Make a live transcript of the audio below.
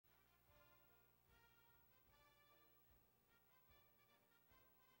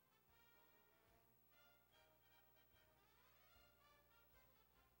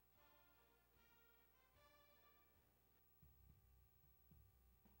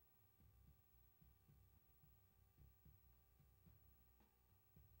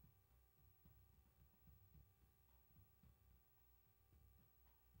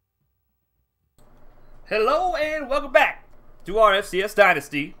Hello and welcome back to our FCS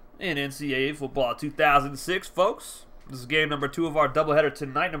Dynasty in NCAA Football 2006, folks. This is game number 2 of our doubleheader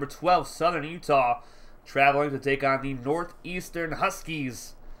tonight. Number 12, Southern Utah, traveling to take on the Northeastern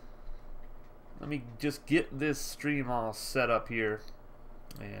Huskies. Let me just get this stream all set up here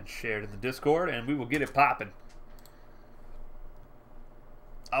and shared in the Discord, and we will get it popping.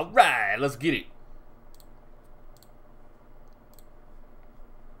 All right, let's get it.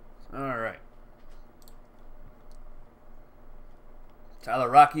 All right.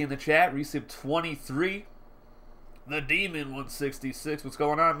 Tyler Rocky in the chat, Recip 23. The Demon 166. What's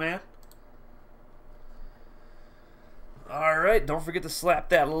going on, man? Alright, don't forget to slap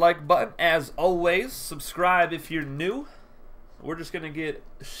that like button. As always, subscribe if you're new. We're just going to get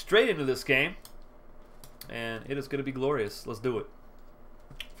straight into this game. And it is going to be glorious. Let's do it.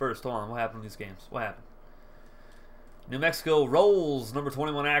 First, hold on. What happened in these games? What happened? New Mexico rolls number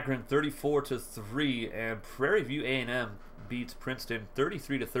 21 Akron 34-3. And Prairie View A&M beats Princeton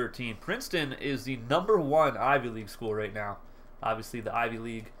 33-13. Princeton is the #1 Ivy League school right now. Obviously, the Ivy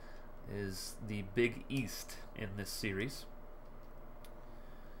League is the Big East in this series.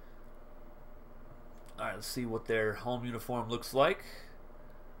 All right, let's see what their home uniform looks like.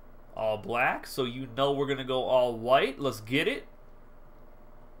 All black, so you know we're going to go all white. Let's get it.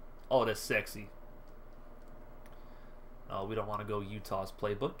 Oh, that's sexy. Oh, we don't want to go Utah's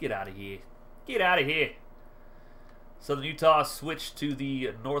playbook. Get out of here. Get out of here. Southern Utah switched to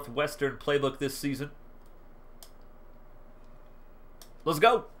the Northwestern playbook this season. Let's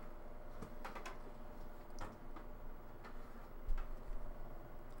go.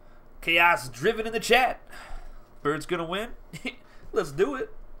 Chaos driven in the chat. Birds gonna win. Let's do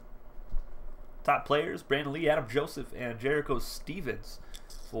it. Top players: Brandon Lee, Adam Joseph, and Jericho Stevens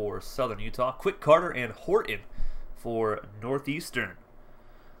for Southern Utah. Quick Carter and Horton for Northeastern.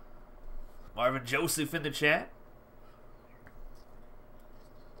 Marvin Joseph in the chat.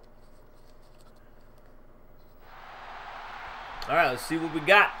 All right, let's see what we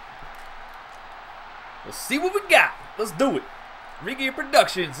got. Let's see what we got. Let's do it. Regear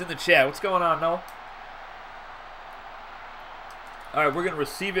Productions in the chat. What's going on, Noah? All right, we're going to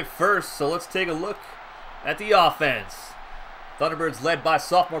receive it first, so let's take a look at the offense. Thunderbirds led by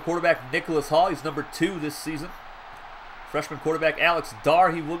sophomore quarterback Nicholas Hall. He's number 2 this season. Freshman quarterback Alex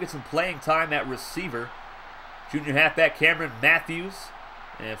Darr. He will get some playing time at receiver. Junior halfback Cameron Matthews.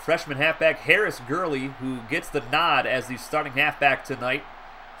 And freshman halfback Harris Gurley, who gets the nod as the starting halfback tonight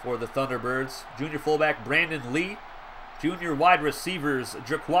for the Thunderbirds. Junior fullback Brandon Lee. Junior wide receivers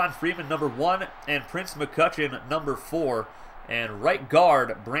Jaquan Freeman, number 1, and Prince McCutcheon, number 4. And right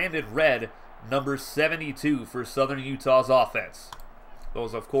guard Brandon Red, number 72 for Southern Utah's offense.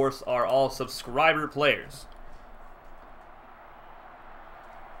 Those, of course, are all subscriber players.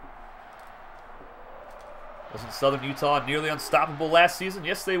 Wasn't Southern Utah nearly unstoppable last season?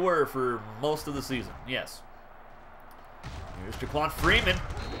 Yes, they were for most of the season. Yes. Here's Jaquan Freeman.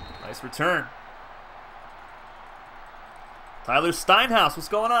 Nice return. Tyler Steinhaus. What's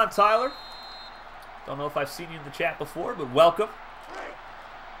going on, Tyler? Don't know if I've seen you in the chat before, but welcome.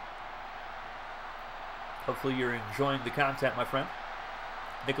 Hopefully you're enjoying the content, my friend.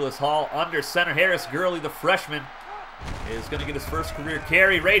 Nicholas Hall under center. Harris Gurley, the freshman, is going to get his first career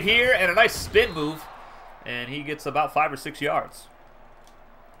carry right here, and a nice spin move. And he gets about 5 or 6 yards.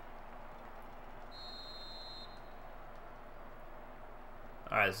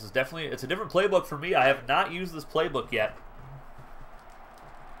 All right, this is definitely, it's a different playbook for me. I have not used this playbook yet.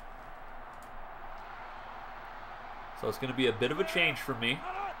 So it's going to be a bit of a change for me.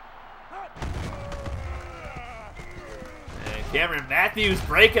 And Cameron Matthews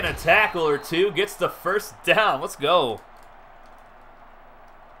breaking a tackle or two, gets the first down. Let's go.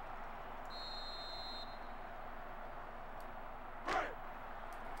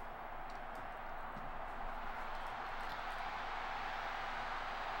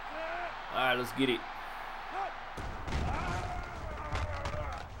 All right, let's get it.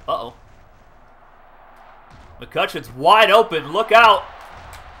 Uh-oh. McCutcheon's wide open. Look out.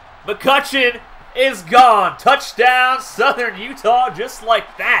 McCutcheon is gone. Touchdown, Southern Utah, just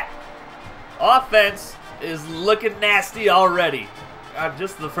like that. Offense is looking nasty already.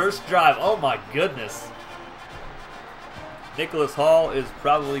 Just the first drive. Oh, my goodness. Nicholas Hall is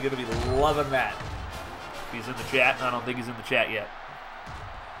probably going to be loving that. He's in the chat. I don't think he's in the chat yet.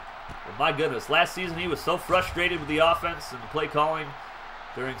 But my goodness, last season he was so frustrated with the offense and the play calling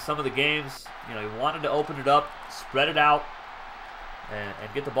during some of the games. You know, he wanted to open it up, spread it out, and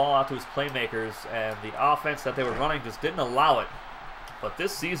get the ball out to his playmakers. And the offense that they were running just didn't allow it. But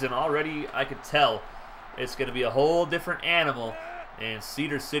this season already, I could tell it's going to be a whole different animal in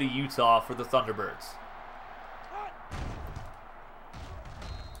Cedar City, Utah for the Thunderbirds.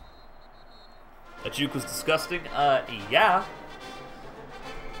 That juke was disgusting. Yeah.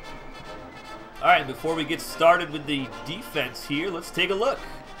 All right, before we get started with the defense here, let's take a look.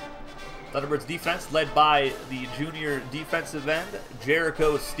 Thunderbirds defense led by the junior defensive end,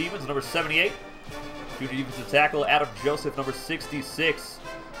 Jericho Stevens, number 78. Junior defensive tackle, Adam Joseph, number 66.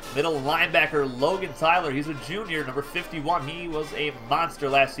 Middle linebacker, Logan Tyler. He's a junior, number 51. He was a monster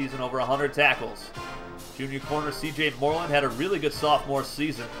last season, over 100 tackles. Junior corner, CJ Moreland, had a really good sophomore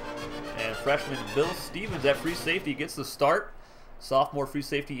season. And freshman Bill Stevens at free safety gets the start. Sophomore free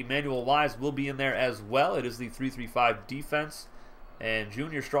safety Emmanuel Wise will be in there as well. It is the 3-3-5 defense. And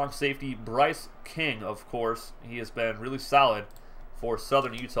junior strong safety Bryce King, of course. He has been really solid for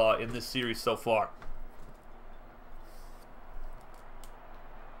Southern Utah in this series so far.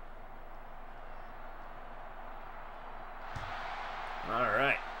 All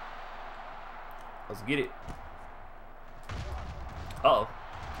right. Let's get it. Uh-oh.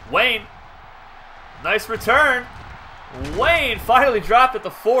 Wayne. Nice return. Wayne finally dropped at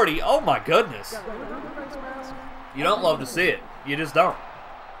the 40. Oh, my goodness. You don't love to see it. You just don't.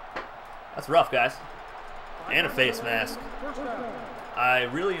 That's rough, guys. And a face mask. I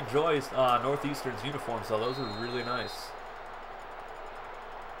really enjoy Northeastern's uniforms, though. Those are really nice.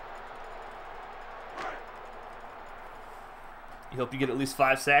 You hope you get at least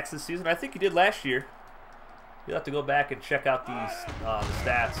 5 sacks this season. I think you did last year. You'll have to go back and check out these the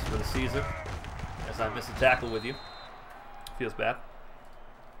stats for the season, as I missed a tackle with you. Feels bad.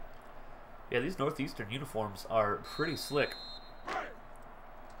 Yeah, these Northeastern uniforms are pretty slick.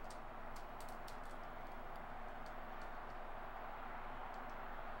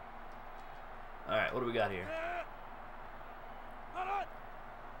 All right, what do we got here?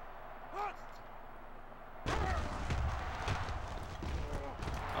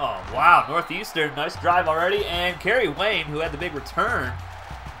 Oh, wow, Northeastern, nice drive already. And Kerry Wayne, who had the big return,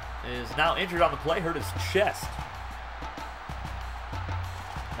 is now injured on the play, hurt his chest.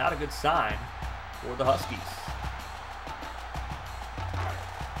 Not a good sign for the Huskies.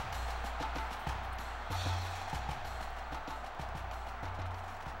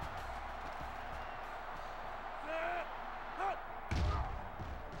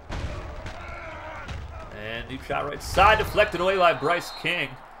 And deep shot right side, deflected away by Bryce King.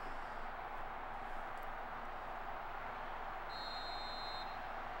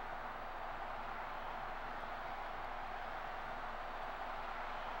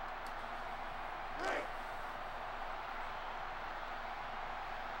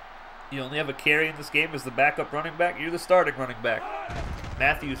 You only have a carry in this game as the backup running back. You're the starting running back.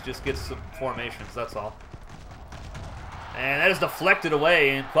 Matthews just gets some formations, that's all. And that is deflected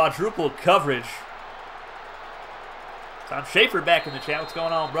away in quadruple coverage. Tom Schaefer back in the chat. What's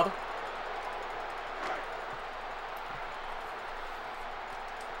going on, brother?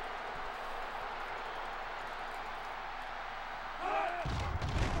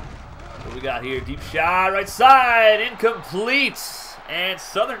 What do we got here? Deep shot, right side, incomplete. And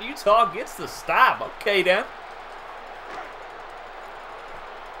Southern Utah gets the stop. Okay, then.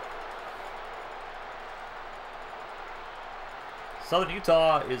 Southern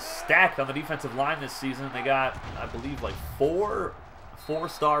Utah is stacked on the defensive line this season. They got, I believe, like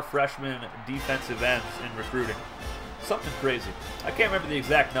four-star freshman defensive ends in recruiting. Something crazy. I can't remember the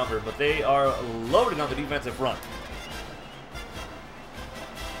exact number, but they are loaded on the defensive front.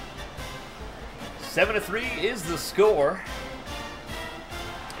 7-3 is the score.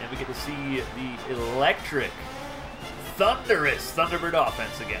 And we get to see the electric, thunderous Thunderbird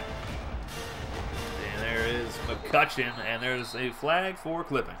offense again. And there is McCutcheon, and there's a flag for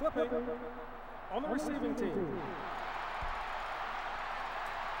clipping. On the receiving team.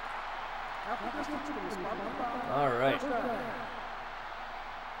 All right.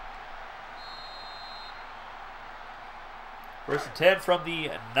 First and 10 from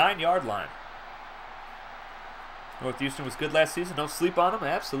the 9-yard line. Northeastern was good last season. Don't sleep on them.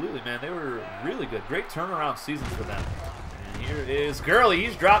 Absolutely, man. They were really good. Great turnaround season for them. And here is Gurley.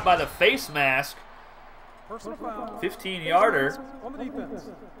 He's dropped by the face mask. 15-yarder.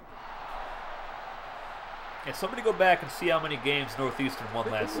 Yeah, somebody go back and see how many games Northeastern won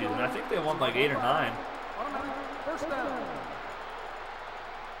last season. I think they won like 8 or 9.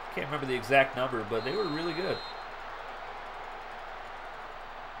 Can't remember the exact number, but they were really good.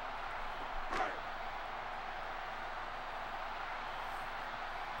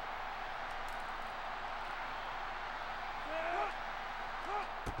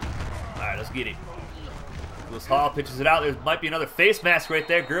 Let's get it. Lewis Hall pitches it out. There might be another face mask right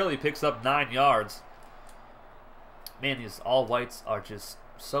there. Gurley picks up 9 yards. Man, these all whites are just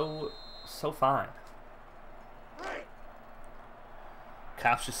so fine.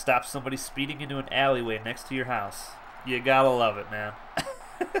 Cops just stopped somebody speeding into an alleyway next to your house. You gotta love it, man.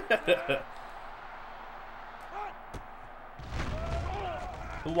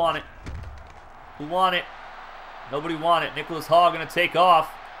 Who won it? Who won it? Nobody won it. Nicholas Hall gonna take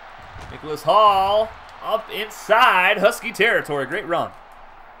off. Nicholas Hall up inside Husky territory. Great run.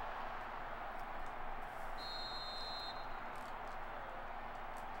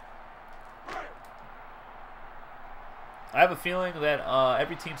 I have a feeling that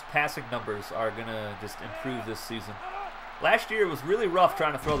every team's passing numbers are going to just improve this season. Last year it was really rough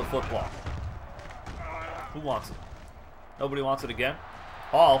trying to throw the football. Who wants it? Nobody wants it again?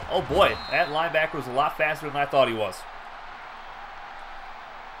 Hall. Oh boy, that linebacker was a lot faster than I thought he was.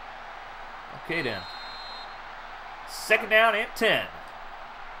 Okay then. 2nd down and 10.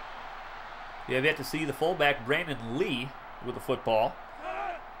 We have yet to see the fullback Brandon Lee with the football.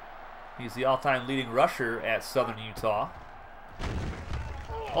 He's the all-time leading rusher at Southern Utah.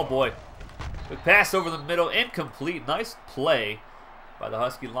 Oh boy. Quick pass over the middle, incomplete. Nice play by the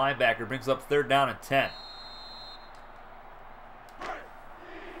Husky linebacker. Brings up 3rd down and 10.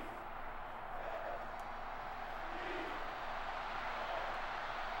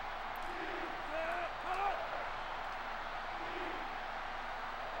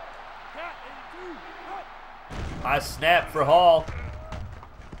 High snap for Hall.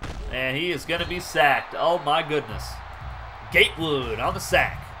 And he is going to be sacked. Oh my goodness. Gatewood on the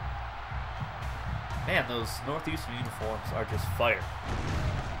sack. Man, those Northeastern uniforms are just fire.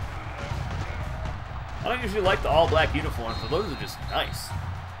 I don't usually like the all-black uniforms, but those are just nice.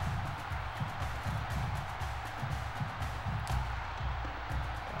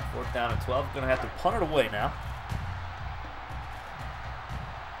 Fourth down and 12. Going to have to punt it away now.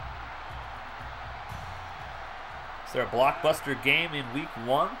 Is there a blockbuster game in week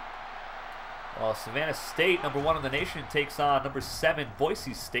 1? Well, Savannah State, #1 in the nation, takes on #7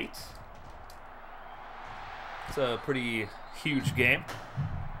 Boise State. It's a pretty huge game.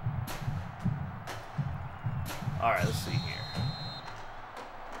 All right, let's see here.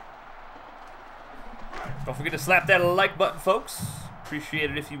 Don't forget to slap that like button, folks. Appreciate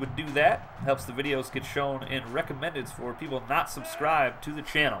it if you would do that. Helps the videos get shown in recommendeds for people not subscribed to the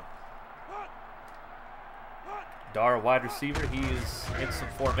channel. Dar, wide receiver. He is in some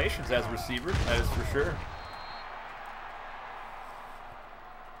formations as a receiver, that is for sure.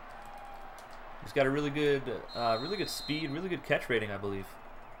 He's got a really good speed, really good catch rating, I believe.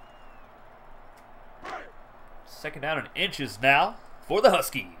 2nd down and inches now for the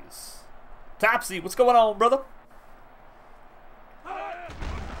Huskies. Topsy, what's going on, brother? Good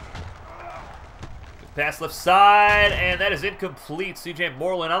pass left side, and that is incomplete. C.J.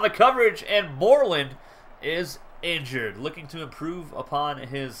 Moreland on the coverage, and Moreland is injured, looking to improve upon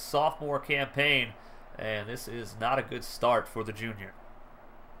his sophomore campaign, and this is not a good start for the junior.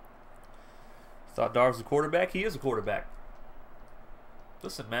 Thought Dar was a quarterback. He is a quarterback.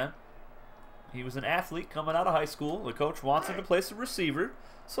 Listen, man, he was an athlete coming out of high school. The coach wants him to play some receiver,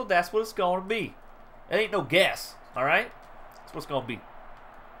 so that's what it's going to be. It ain't no guess, all right? That's what it's going to be.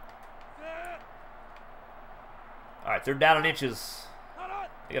 All right, 3rd down and inches.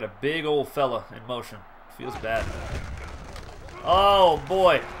 They got a big old fella in motion. Feels bad. Oh,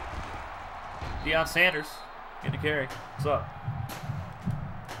 boy. Deion Sanders getting the carry. What's up?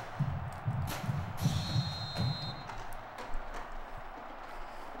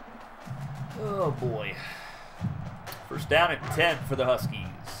 Oh, boy. 1st down and 10 for the Huskies.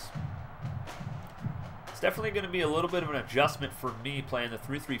 It's definitely going to be a little bit of an adjustment for me playing the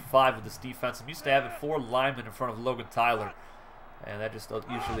 3-3-5 with this defense. I'm used to having 4 linemen in front of Logan Tyler. And that just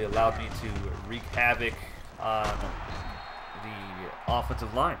usually allowed me to wreak havoc on the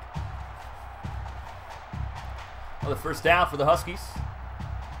offensive line. Another 1st down for the Huskies.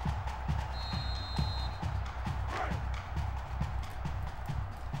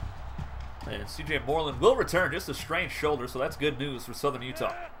 And C.J. Moreland will return, just a strained shoulder, so that's good news for Southern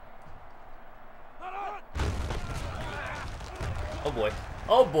Utah. Oh boy.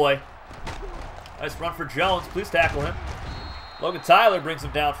 Oh boy. Nice run for Jones. Please tackle him. Logan Tyler brings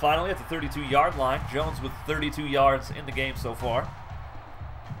him down finally at the 32-yard line. Jones with 32 yards in the game so far.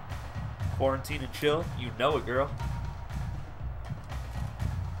 Quarantine and chill. You know it, girl.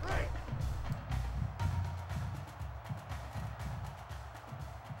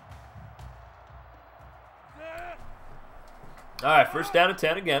 All right, 1st down and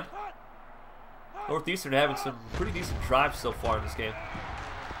 10 again. Northeastern having some pretty decent drives so far in this game.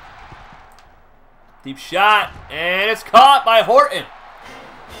 Deep shot, and it's caught by Horton.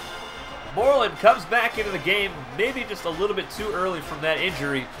 Moreland comes back into the game, maybe just a little bit too early from that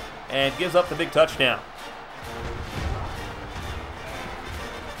injury, and gives up the big touchdown.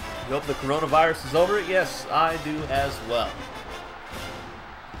 You hope the coronavirus is over? Yes, I do as well.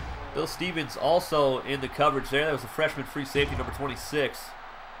 Bill Stevens also in the coverage there. That was a freshman free safety, number 26.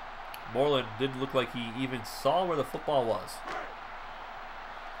 Moreland didn't look like he even saw where the football was.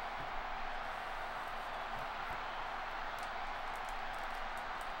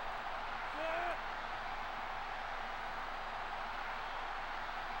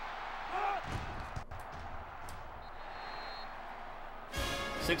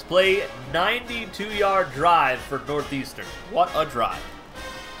 Six-play, 92-yard drive for Northeastern. What a drive.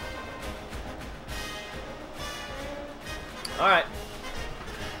 All right.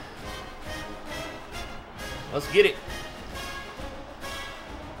 Let's get it.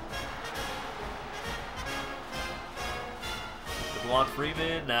 Juwan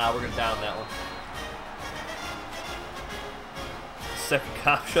Freeman. Nah, we're going to down that one. Second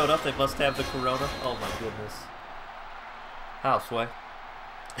cop showed up. They must have the corona. Oh, my goodness. How, Sway?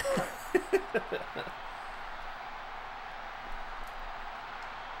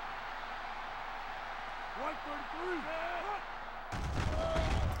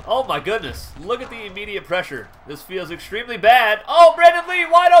 Oh my goodness, look at the immediate pressure. This feels extremely bad. Oh, Brandon Lee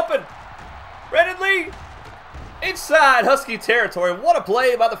wide open. Brandon Lee inside Husky territory. What a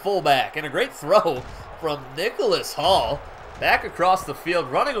play by the fullback, and a great throw from Nicholas Hall back across the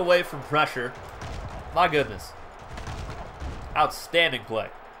field, running away from pressure. My goodness. Outstanding play.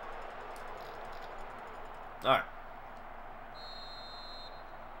 All right.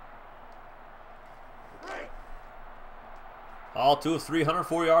 All 2 of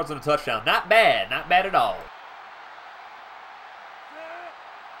 304 yards and a touchdown. Not bad. Not bad at all.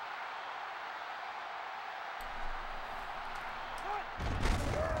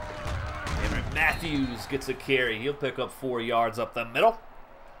 Cameron Matthews gets a carry. He'll pick up 4 yards up the middle.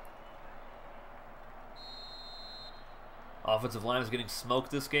 Offensive line is getting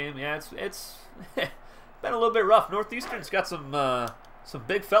smoked this game. Yeah, it's been a little bit rough. Northeastern's got some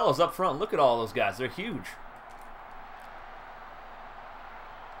big fellows up front. Look at all those guys. They're huge.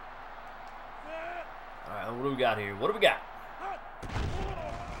 All right, what do we got here? What do we got?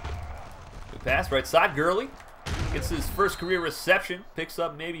 Good pass, right side. Gurley gets his first career reception. Picks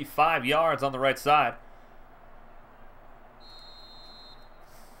up maybe 5 yards on the right side.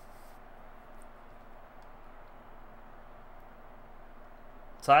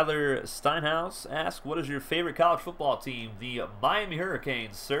 Tyler Steinhaus asks, what is your favorite college football team? The Miami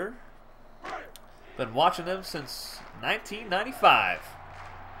Hurricanes, sir. Been watching them since 1995.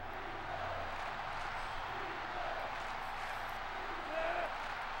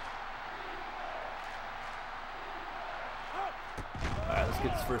 All right, let's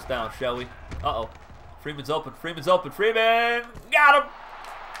get this first down, shall we? Uh-oh. Freeman's open. Freeman's open. Freeman! Got him!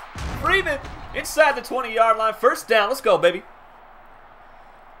 Freeman! Inside the 20-yard line. First down. Let's go, baby.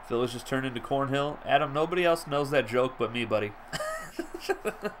 Phillies just turned into Cornhill. Adam, nobody else knows that joke but me, buddy.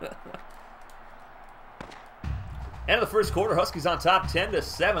 End of the first quarter, Huskies on top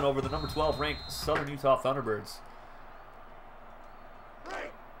 10-7 over the number 12 ranked Southern Utah Thunderbirds.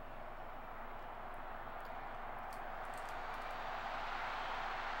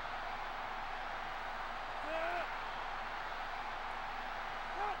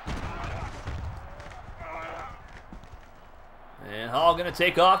 And Hall going to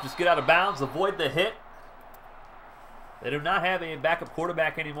take off, just get out of bounds, avoid the hit. They do not have a backup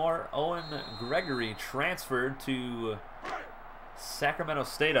quarterback anymore. Owen Gregory transferred to Sacramento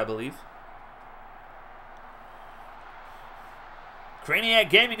State, I believe. Craniac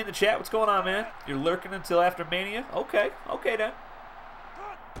Gaming in the chat. What's going on, man? You're lurking until after Mania? Okay. Okay, then.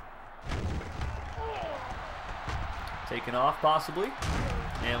 Taking off, possibly.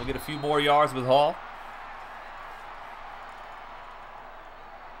 And we'll get a few more yards with Hall.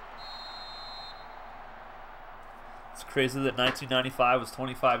 Crazy that 1995 was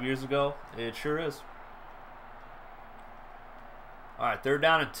 25 years ago. It sure is. All right, 3rd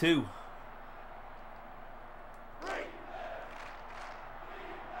down and 2.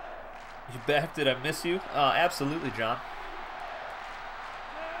 You back? Did I miss you? Absolutely, John.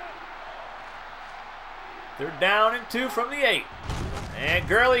 3rd down and 2 from the 8. And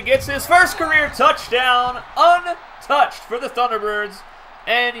Gurley gets his first career touchdown, untouched for the Thunderbirds.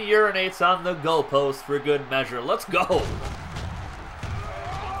 And he urinates on the goalpost for good measure. Let's go.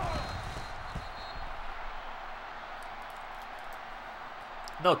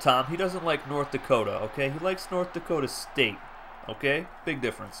 No, Tom, he doesn't like North Dakota, okay? He likes North Dakota State, okay? Big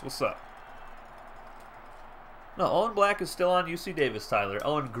difference. What's up? No, Owen Black is still on UC Davis, Tyler.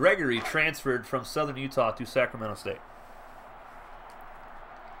 Owen Gregory transferred from Southern Utah to Sacramento State.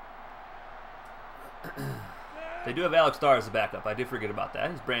 They do have Alex Starr as a backup. I did forget about that.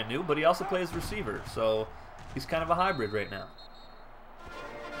 He's brand new, but he also plays receiver, so he's kind of a hybrid right now.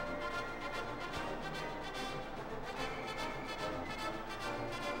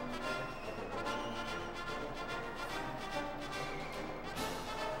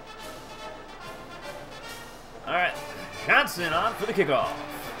 All right, Johnson on for the kickoff.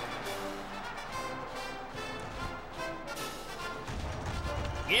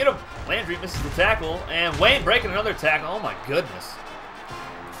 Get him. Landry misses the tackle, and Wayne breaking another tackle. Oh my goodness.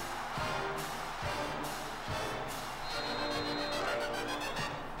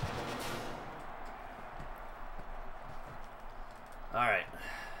 All right,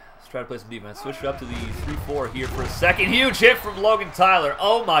 let's try to play some defense. Switch it up to the 3-4 here for a second. Huge hit from Logan Tyler.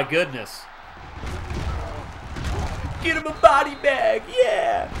 Oh my goodness. Get him a body bag,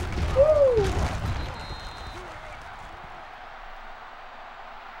 yeah! Woo!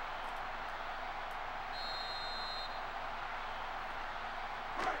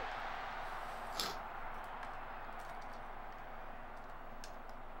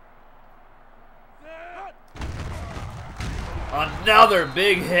 Another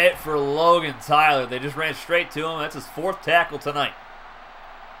big hit for Logan Tyler. They just ran straight to him. That's his 4th tackle tonight.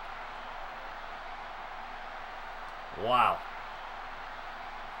 Wow.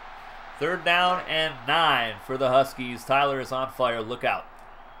 3rd down and 9 for the Huskies. Tyler is on fire. Look out.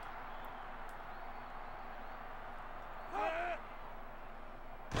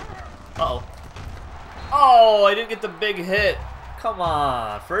 Uh-oh. Oh, I didn't get the big hit. Come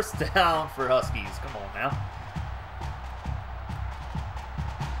on. 1st down for Huskies. Come on now.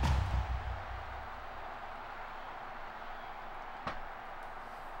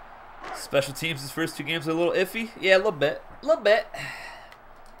 Special teams, his first 2 games are a little iffy. Yeah, a little bit. A little bit.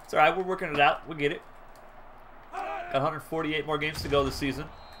 It's all right. We're working it out. We'll get it. Got 148 more games to go this season.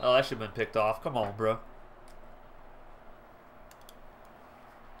 Oh, that should have been picked off. Come on, bro.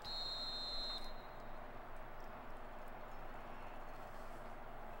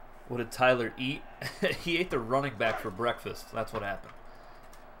 What did Tyler eat? He ate the running back for breakfast. That's what happened.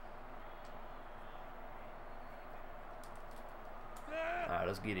 All right,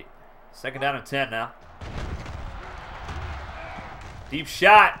 let's get it. 2nd down and 10 now. Deep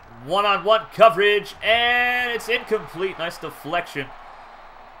shot. One-on-one coverage. And it's incomplete. Nice deflection.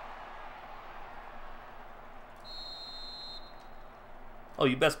 Oh,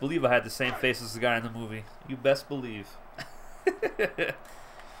 you best believe I had the same face as the guy in the movie. You best believe. You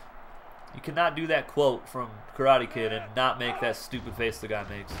cannot do that quote from Karate Kid and not make that stupid face the guy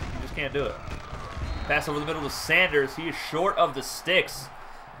makes. You just can't do it. Pass over the middle to Sanders. He is short of the sticks.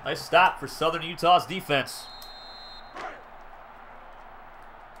 Nice stop for Southern Utah's defense.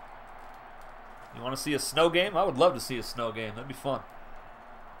 You want to see a snow game? I would love to see a snow game. That'd be fun.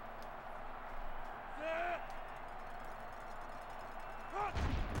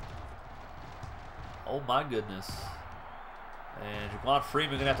 Oh my goodness. And Jaquan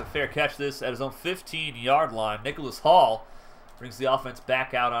Freeman going to have to fair catch this at his own 15-yard line. Nicholas Hall brings the offense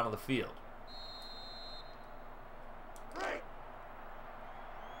back out onto the field.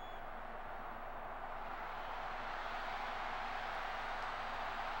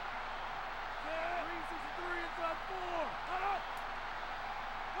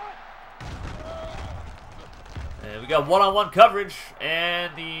 And we got one-on-one coverage,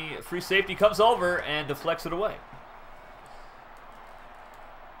 and the free safety comes over and deflects it away.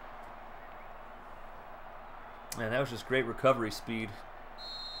 Man, that was just great recovery speed.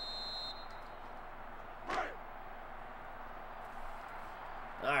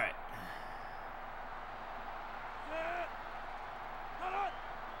 All right.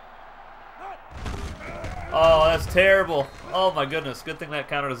 Oh, that's terrible. Oh my goodness. Good thing that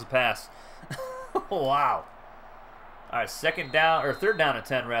counted as a pass. Wow. All right, 2nd down, or 3rd down and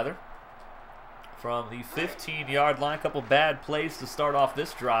 10 rather. From the 15-yard line. A couple bad plays to start off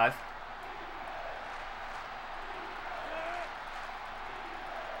this drive.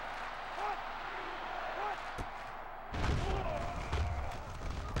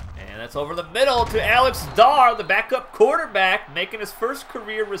 And that's over the middle to Alex Starr, the backup quarterback, making his first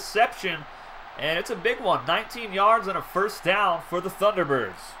career reception. And it's a big one. 19 yards and a 1st down for the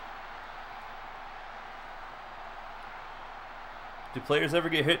Thunderbirds. Do players ever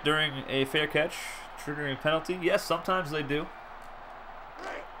get hit during a fair catch, triggering a penalty? Yes, sometimes they do.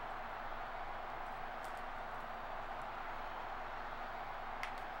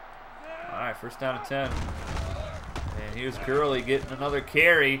 All right, 1st down and 10. And here's Gurley getting another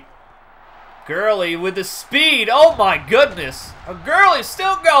carry. Gurley with the speed. Oh my goodness. Gurley's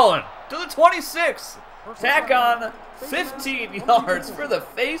still going to the 26. Tack on 15 yards for the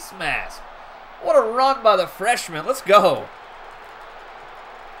face mask. What a run by the freshman. Let's go.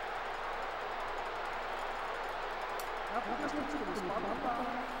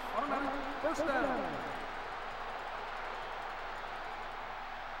 First down.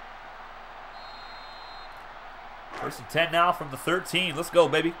 First and 10 now from the 13. Let's go,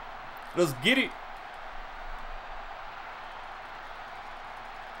 baby. Let's get it.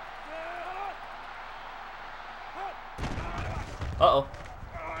 Uh-oh.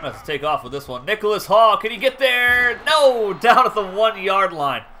 I'm going to have to take off with this one. Nicholas Hall, can he get there? No, down at the 1-yard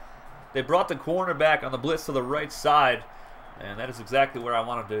line. They brought the cornerback on the blitz to the right side, and that is exactly where I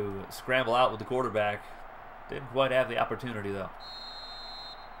wanted to scramble out with the quarterback. Didn't quite have the opportunity, though.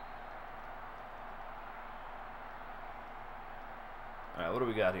 All right, what do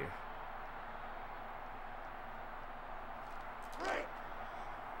we got here?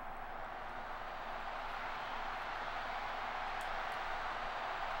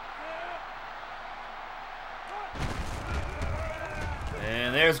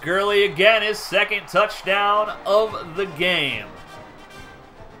 And there's Gurley again, his second touchdown of the game.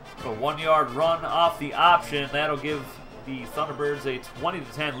 A 1-yard run off the option. That'll give the Thunderbirds a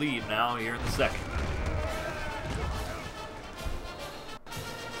 20-10 lead now here in the second.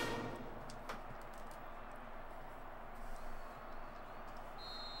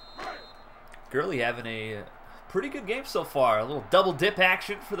 Gurley having a pretty good game so far. A little double dip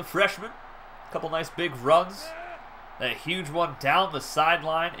action for the freshman. A couple nice big runs. That huge one down the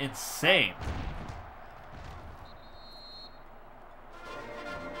sideline. Insane.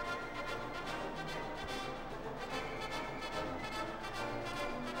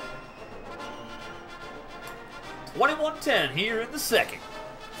 (21-10) here in the second.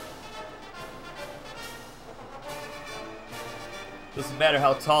 Doesn't matter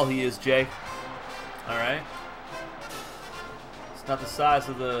how tall he is, Jay. Alright. It's not the size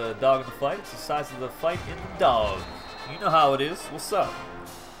of the dog in the fight, it's the size of the fight in the dog. You know how it is. What's up?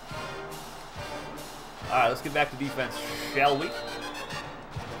 Alright, let's get back to defense, shall we?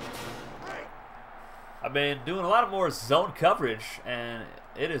 I've been doing a lot more zone coverage, and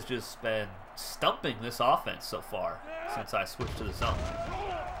it has just been stumping this offense so far since I switched to the zone.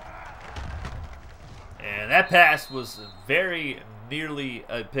 And that pass was very nearly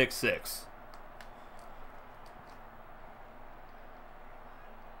a pick six.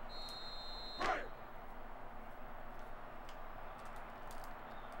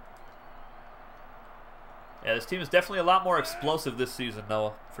 Yeah, this team is definitely a lot more explosive this season,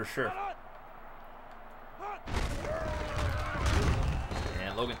 Noah, for sure.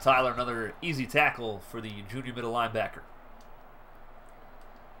 And Logan Tyler, another easy tackle for the junior middle linebacker,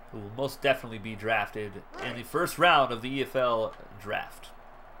 who will most definitely be drafted in the first round of the EFL draft.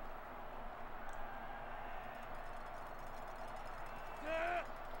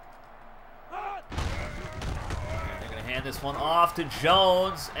 Hand this one off to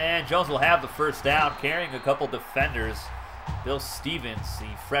Jones, and Jones will have the first down, carrying a couple defenders. Bill Stevens, the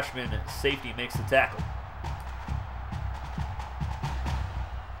freshman safety, makes the tackle.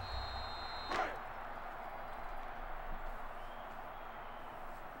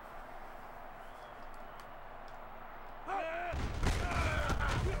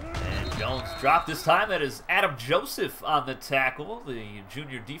 And Jones dropped this time. That is Adam Joseph on the tackle, the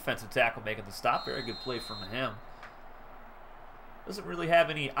junior defensive tackle, making the stop. Very good play from him. Doesn't really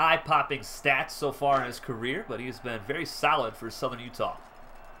have any eye-popping stats so far in his career, but he has been very solid for Southern Utah.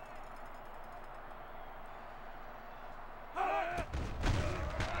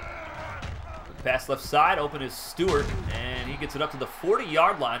 Pass left side, open is Stewart, and he gets it up to the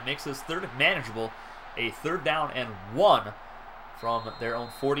 40-yard line, makes this third manageable. A 3rd down and 1 from their own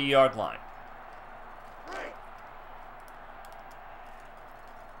 40-yard line.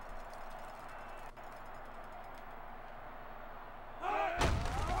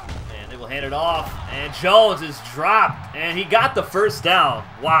 Hand it off, and Jones is dropped, and he got the first down.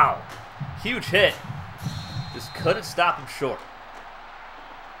 Wow. Huge hit. Just couldn't stop him short.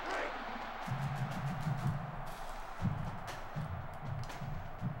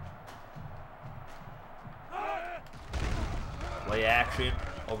 Play action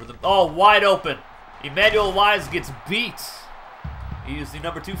over the... Oh, wide open. Emmanuel Wise gets beat. He is the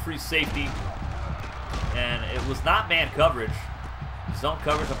number 2 free safety, and it was not man coverage. Zone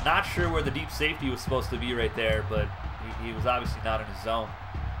coverage. I'm not sure where the deep safety was supposed to be right there, but he was obviously not in his zone.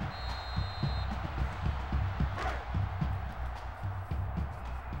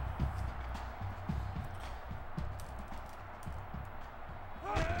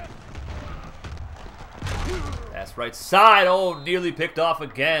 That's right side. Oh, nearly picked off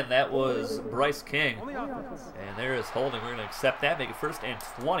again. That was Bryce King. And there is holding. We're going to accept that. Make it 1st and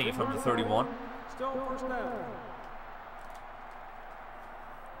 20 from the 31. Still first down.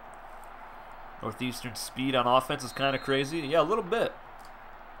 Northeastern speed on offense is kind of crazy. Yeah, a little bit.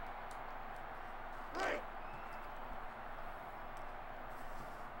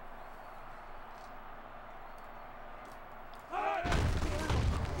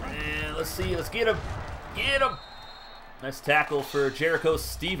 And let's see. Let's get him. Get him. Nice tackle for Jericho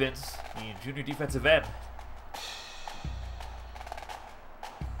Stevens, the junior defensive end.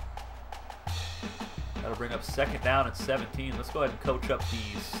 That'll bring up 2nd down and 17. Let's go ahead and coach up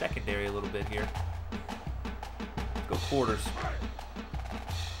the secondary a little bit here. Let's go quarters.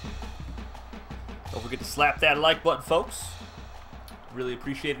 Don't forget to slap that like button, folks. Really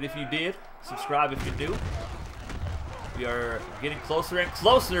appreciate it if you did. Subscribe if you're new. We are getting closer and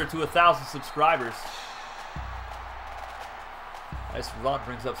closer to 1,000 subscribers. Nice run,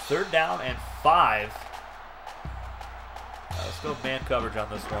 brings up 3rd down and 5. Let's go man coverage on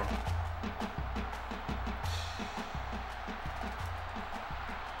this one.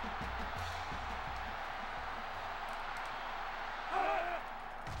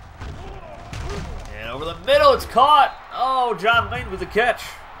 And over the middle, it's caught. Oh, John Lane with the catch.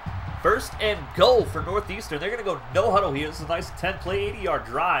 1st and goal for Northeastern. They're going to go no huddle here. This is a nice 10-play, 80-yard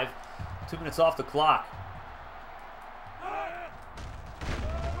drive. 2 minutes off the clock.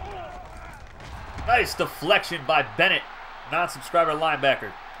 Nice deflection by Bennett, non-subscriber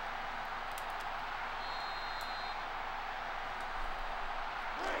linebacker.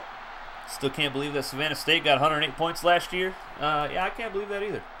 Still can't believe that Savannah State got 108 points last year. Yeah, I can't believe that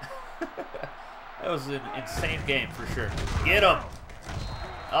either. That was an insane game for sure. Get them.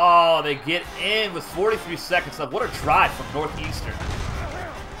 Oh, they get in with 43 seconds left. What a drive from Northeastern.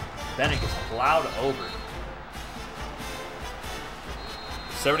 Bennett gets plowed over.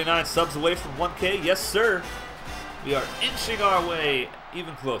 79 subs away from 1K. Yes, sir. We are inching our way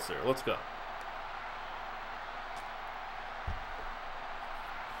even closer. Let's go.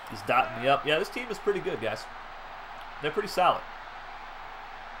 He's dotting me up. Yeah, this team is pretty good, guys. They're pretty solid.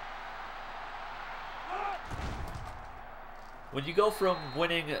 When you go from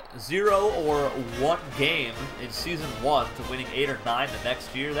winning 0 or 1 game in season 1 to winning 8 or 9 the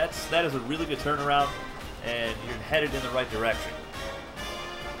next year, that is a really good turnaround, and you're headed in the right direction.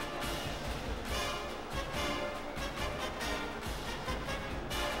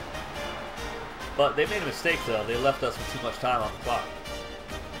 But they made a mistake, though. They left us with too much time on the clock.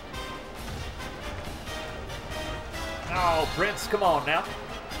 Oh, Prince, come on now.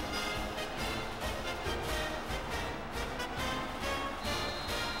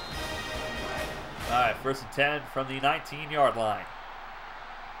 All right, 1st and 10 from the 19-yard line.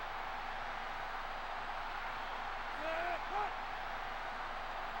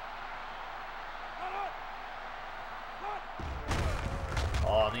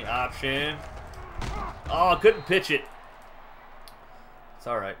 On the option. Oh, couldn't pitch it. It's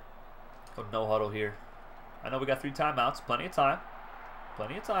all right. Go no huddle here. I know we got 3 timeouts. Plenty of time.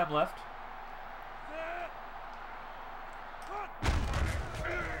 Plenty of time left.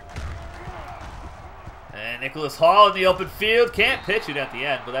 And Nicholas Hall in the open field. Can't pitch it at the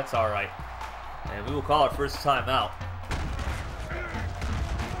end, but that's all right. And we will call our first timeout.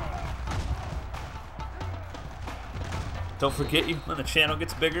 Don't forget you when the channel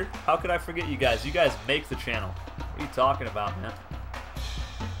gets bigger. How could I forget you guys? You guys make the channel. What are you talking about, man?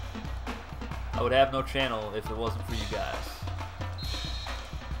 I would have no channel if it wasn't for you guys.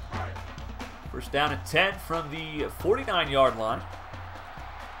 1st down and 10 from the 49-yard line.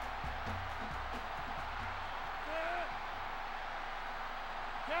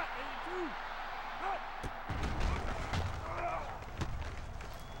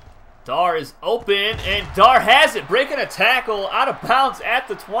 Dar is open, and Dar has it, breaking a tackle out of bounds at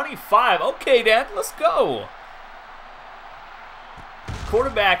the 25. Okay, Dan, let's go.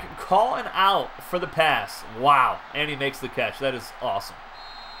 Quarterback calling out for the pass. Wow, and he makes the catch. That is awesome.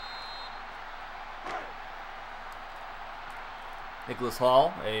 Nicholas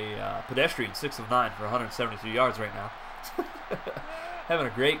Hall, a pedestrian, 6 of 9 for 173 yards right now. Having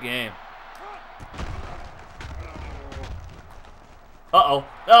a great game. Uh-oh.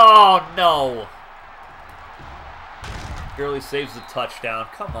 Oh, no. Gurley saves the touchdown.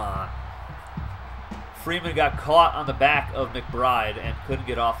 Come on. Freeman got caught on the back of McBride and couldn't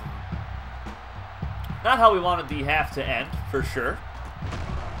get off of him. Not how we wanted the half to end, for sure.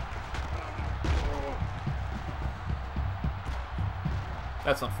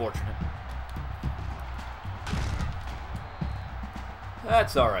 That's unfortunate.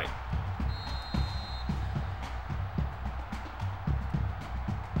 That's all right.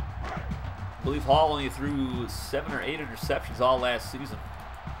 I believe Hall only threw 7 or 8 interceptions all last season.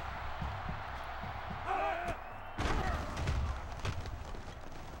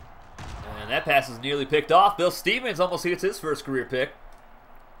 that pass is nearly picked off. Bill Stevens almost gets his first career pick.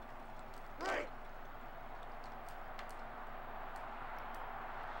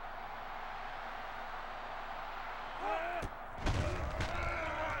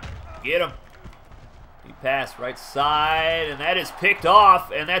 Get him. He passed right side, and that is picked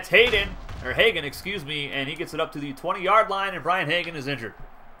off, and that's Hagen, excuse me, and he gets it up to the 20-yard line, and Brian Hagen is injured.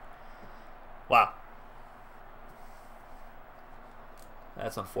 Wow.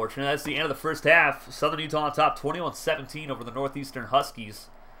 That's unfortunate. That's the end of the first half. Southern Utah on top, 21-17 over the Northeastern Huskies,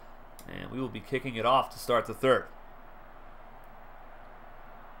 and we will be kicking it off to start the third.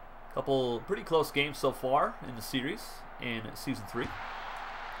 Couple pretty close games so far in the series in Season 3.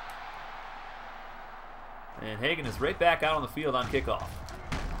 And Hagen is right back out on the field on kickoff.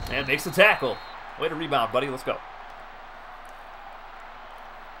 And makes the tackle. Way to rebound, buddy. Let's go.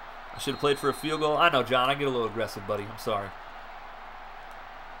 I should have played for a field goal. I know, John. I get a little aggressive, buddy. I'm sorry.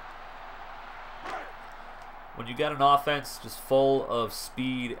 When you got an offense just full of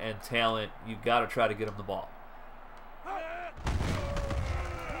speed and talent, you've got to try to get them the ball.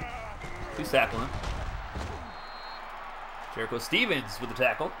 Please tackle him. Jericho Stevens with the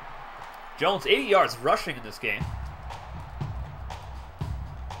tackle. Jones, 80 yards rushing in this game.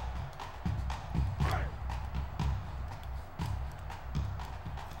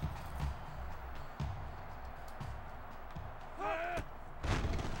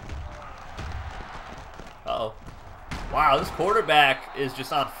 Uh-oh. Wow, this quarterback is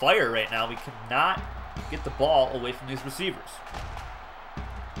just on fire right now. We cannot get the ball away from these receivers.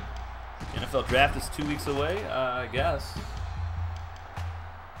 The NFL draft is 2 weeks away, I guess.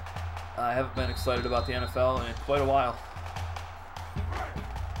 I haven't been excited about the NFL in quite a while.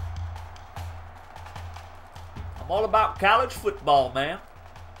 I'm all about college football, man.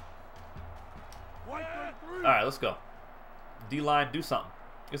 All right, let's go. D-line, do something.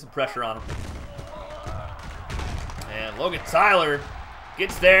 Get some pressure on him. And Logan Tyler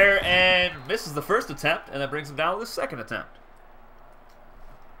gets there and misses the first attempt, and that brings him down with the second attempt.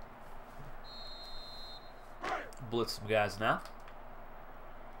 Blitz some guys now.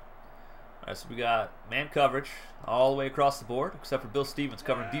 All right, so we got man coverage all the way across the board, except for Bill Stevens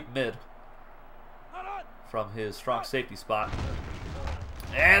covering deep mid from his strong safety spot.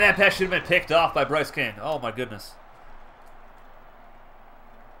 And that pass should have been picked off by Bryce King. Oh, my goodness.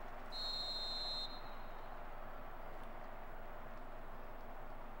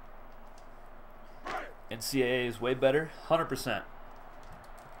 NCAA is way better, 100%.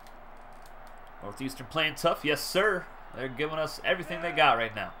 Northeastern playing tough, yes, sir. They're giving us everything they got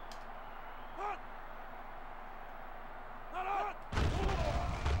right now.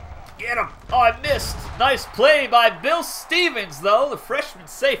 Get him! Oh, I missed. Nice play by Bill Stevens, though, the freshman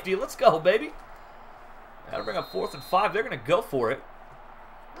safety. Let's go, baby. Gotta bring up 4th and 5. They're gonna go for it.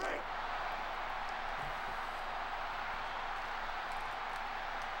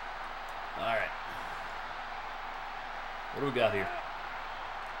 All right. What do we got here?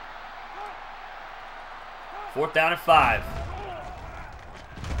 4th down and 5.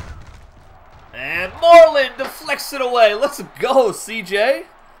 And Moreland deflects it away. Let's go, CJ.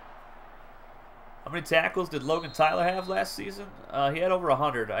 How many tackles did Logan Tyler have last season? He had over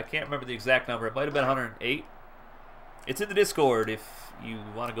 100. I can't remember the exact number. It might have been 108. It's in the Discord if you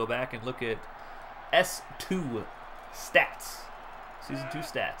want to go back and look at S2 stats. Season 2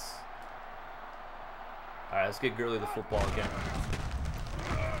 stats. All right, let's get Gurley the football again.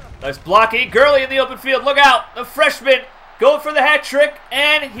 Nice blocking. Gurley in the open field. Look out. The freshman going for the hat trick,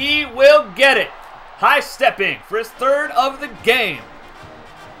 and he will get it. High stepping for his 3rd of the game.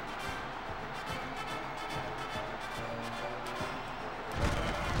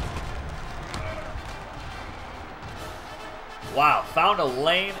 Wow, found a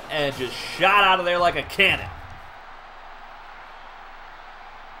lane and just shot out of there like a cannon.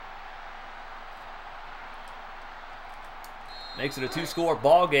 Makes it a 2-score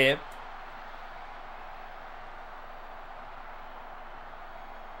ball game.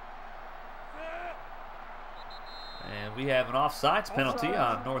 And we have an offsides penalty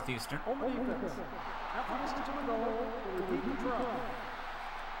on Northeastern.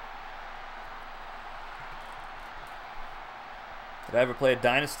 Did I ever play a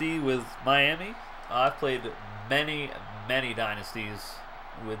Dynasty with Miami? I've played many, many Dynasties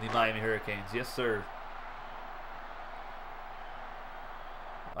with the Miami Hurricanes. Yes, sir.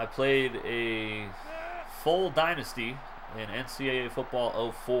 I played a full Dynasty in NCAA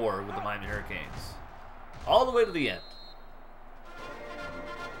football 04 with the Miami Hurricanes. All the way to the end.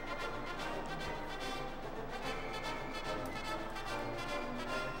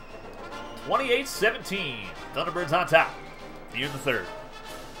 (28-17). Thunderbirds on top. Here in the 3rd.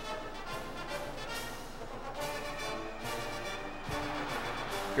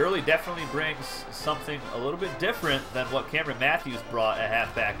 Gurley definitely brings something a little bit different than what Cameron Matthews brought at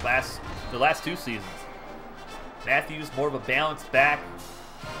halfback the last 2 seasons. Matthews, more of a balanced back,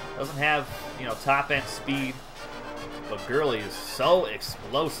 doesn't have, you know, top-end speed, but Gurley is so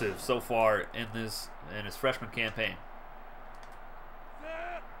explosive so far in his freshman campaign.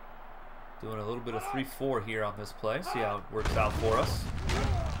 Doing a little bit of 3-4 here on this play. See how it works out for us.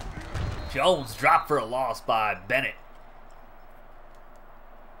 Jones dropped for a loss by Bennett.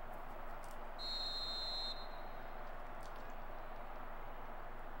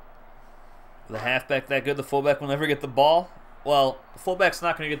 The halfback that good, the fullback will never get the ball. Well, the fullback's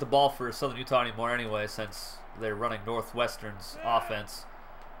not going to get the ball for Southern Utah anymore anyway, since they're running Northwestern's offense.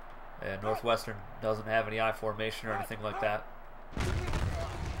 And Northwestern doesn't have any I formation or anything like that.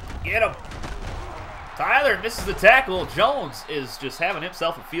 Get him! Tyler misses the tackle. Jones is just having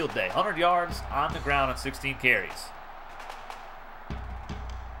himself a field day. 100 yards on the ground on 16 carries.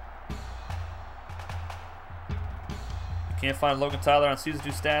 Can't find Logan Tyler on Season 2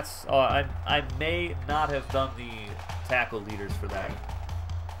 stats. Oh, I may not have done the tackle leaders for that.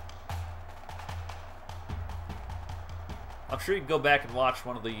 I'm sure you can go back and watch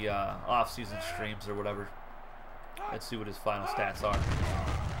one of the off-season streams or whatever. Let's see what his final stats are.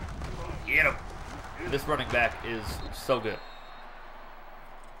 Get him! This running back is so good.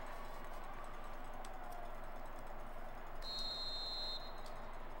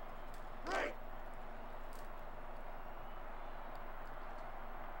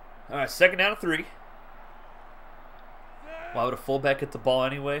 All right, 2nd down and 3. Why would a fullback get the ball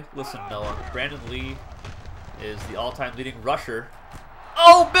anyway? Listen, Noah, Brandon Lee is the all-time leading rusher.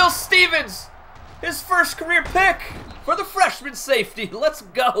 Oh, Bill Stevens! His first career pick for the freshman safety. Let's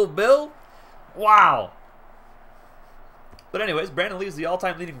go, Bill. Wow. But anyways, Brandon Lee is the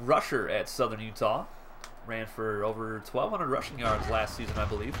all-time leading rusher at Southern Utah. Ran for over 1,200 rushing yards last season, I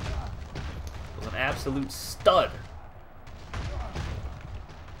believe. Was an absolute stud.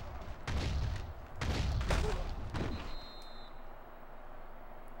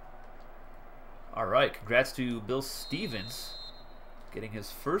 All right, congrats to Bill Stevens getting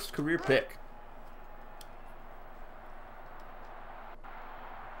his first career pick.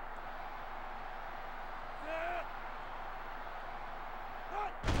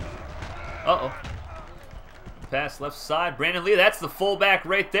 Uh-oh. Pass left side. Brandon Lee, that's the fullback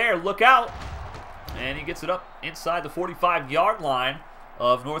right there. Look out. And he gets it up inside the 45-yard line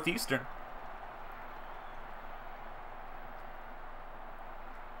of Northeastern.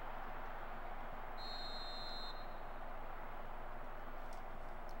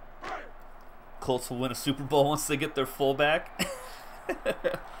 Colts will win a Super Bowl once they get their fullback.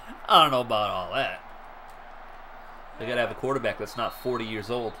 I don't know about all that. They got to have a quarterback that's not 40 years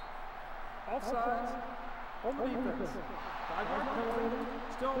old. Offsides. On the defense. 5-yard penalty.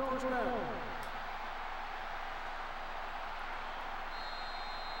 Still first down.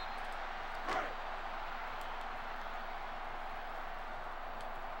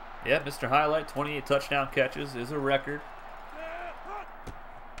 Yeah, Mr. Highlight, 28 touchdown catches is a record.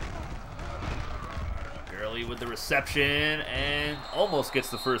 Gurley with the reception and almost gets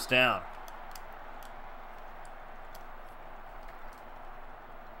the first down.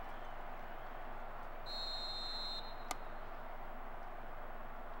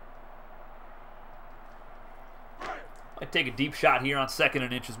 I'd take a deep shot here on 2nd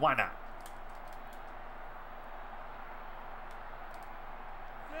and inches. Why not?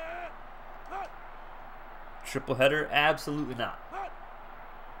 Triple header? Absolutely not.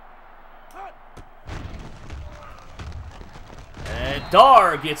 And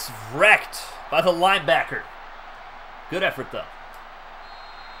Dar gets wrecked by the linebacker. Good effort, though.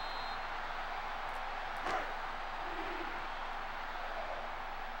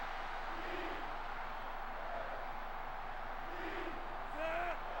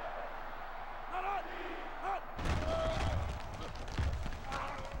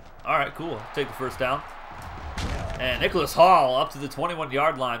 All right, cool. Take the first down. And Nicholas Hall up to the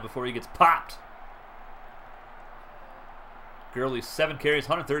 21-yard line before he gets popped. Gurley, 7 carries,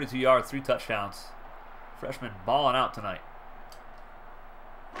 132 yards, 3 touchdowns. Freshman balling out tonight.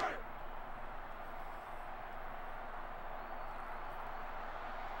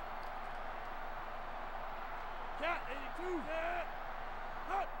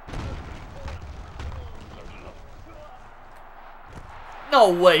 No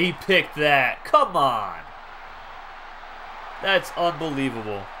way he picked that. Come on. That's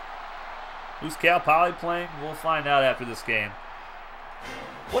unbelievable. Who's Cal Poly playing? We'll find out after this game.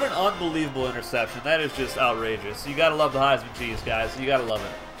 What an unbelievable interception. That is just outrageous. You got to love the Heisman cheese, guys. You got to love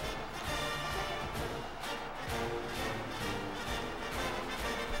it.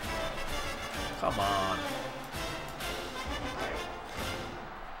 Come on.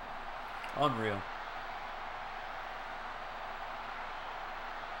 Unreal.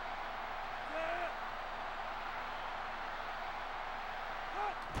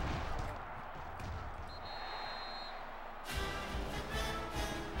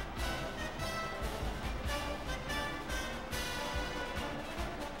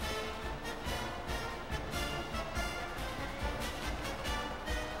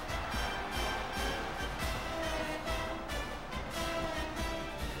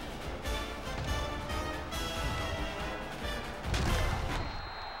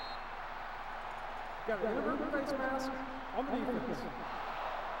 Got an inadvertent face mask on the defense.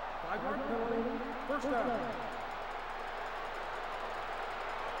 5-yard penalty, first down.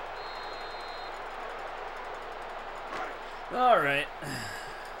 All right.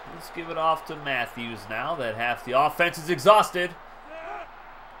 Let's give it off to Matthews now that half the offense is exhausted.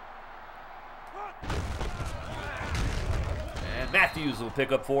 And Matthews will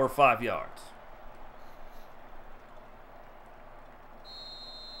pick up 4 or 5 yards.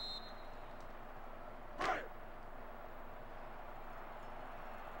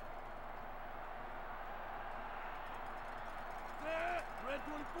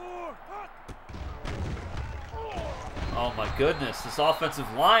 Oh my goodness, this offensive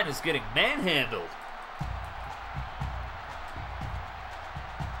line is getting manhandled.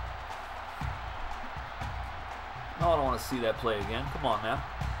 Oh, I don't want to see that play again. Come on now.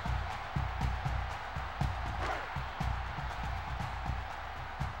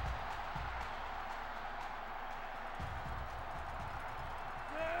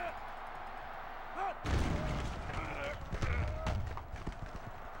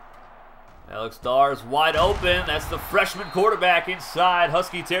 Alex Darr's wide open. That's the freshman quarterback inside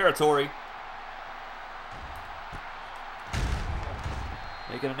Husky territory.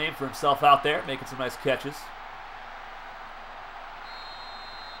 Making a name for himself out there, making some nice catches.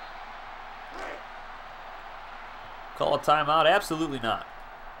 Call a timeout? Absolutely not.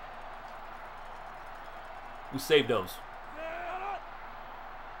 We saved those.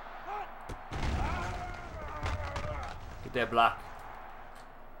 Get that block.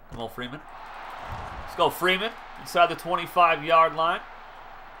 Come on, Freeman. Let's go, Freeman. Inside the 25-yard line.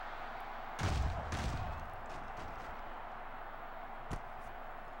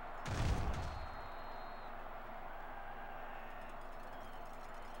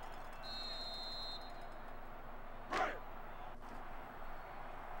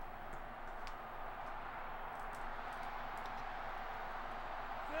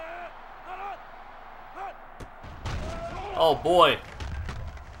 Oh, boy.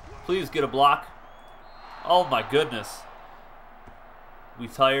 Please get a block. Oh my goodness. We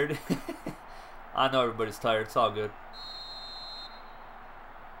tired? I know everybody's tired. It's all good.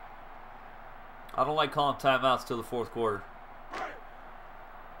 I don't like calling timeouts till the fourth quarter.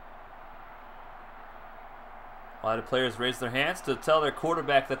 Why do players raise their hands? To tell their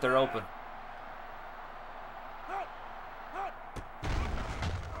quarterback that they're open.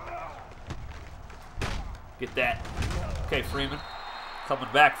 Get that. Okay, Freeman. Coming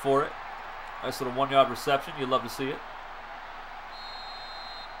back for it. Nice little 1-yard reception. You'd love to see it.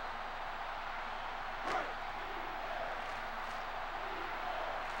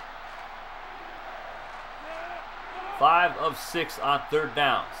 Five of 6 on third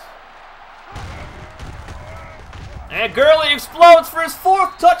downs. And Gurley explodes for his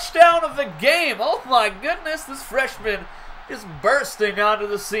 4th touchdown of the game. Oh my goodness, this freshman is bursting onto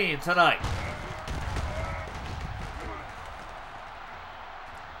the scene tonight.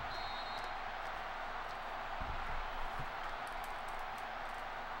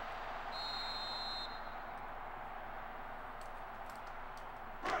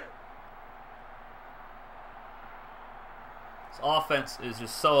 Offense is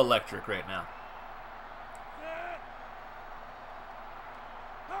just so electric right now.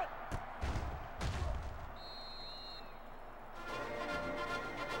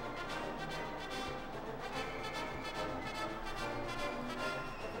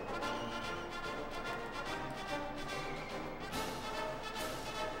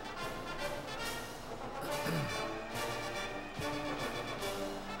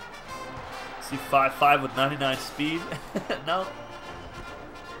 See 5'5" with 99 speed? No.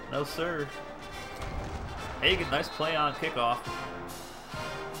 No, sir. Hagan, nice play on kickoff.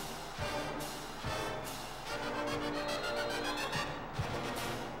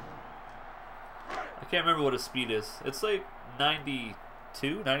 I can't remember what his speed is. It's like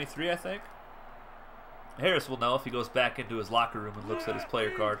 92, 93, I think. Harris will know if he goes back into his locker room and looks at his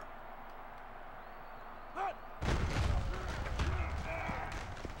player card.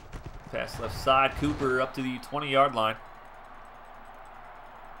 Pass left side. Cooper up to the 20-yard line.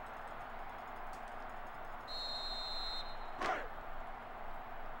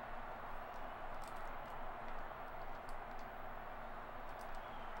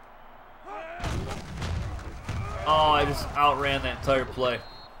 Oh, I just outran that entire play.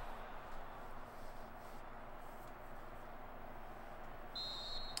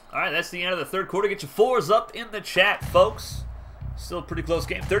 All right, that's the end of the third quarter. Get your fours up in the chat, folks. Still a pretty close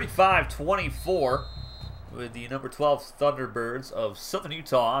game. 35-24 with the number 12 Thunderbirds of Southern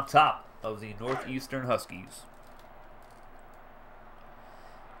Utah on top of the Northeastern Huskies.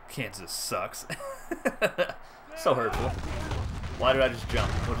 Kansas sucks. So hurtful. Why did I just jump?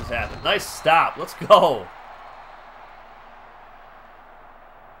 What just happened? Nice stop. Let's go.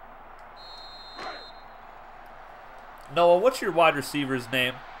 Noah, what's your wide receiver's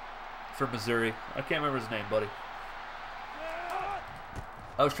name for Missouri? I can't remember his name, buddy.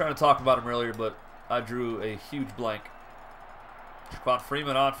 I was trying to talk about him earlier, but I drew a huge blank. Shaquan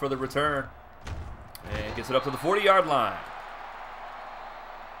Freeman on for the return. And gets it up to the 40-yard line.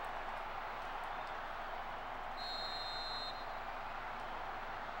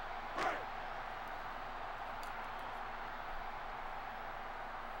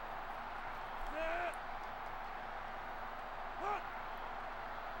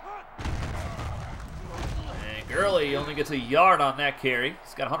 Gurley only gets a yard on that carry.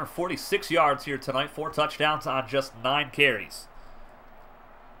 He's got 146 yards here tonight. 4 touchdowns on just 9 carries.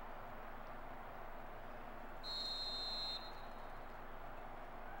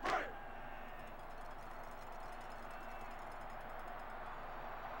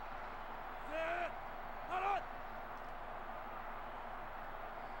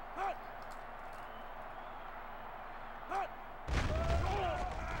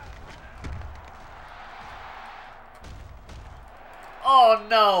 Oh,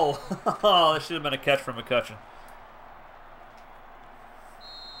 no. Oh, that should have been a catch from McCutcheon.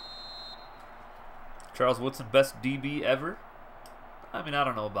 Charles Woodson, best DB ever? I mean, I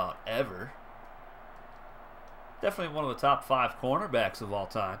don't know about ever. Definitely one of the top 5 cornerbacks of all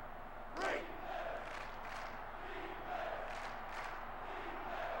time.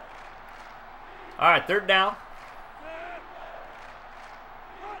 All right, third down.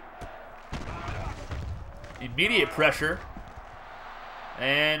 Immediate pressure.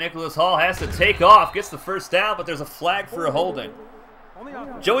 And Nicholas Hall has to take off. Gets the first down, but there's a flag for a holding.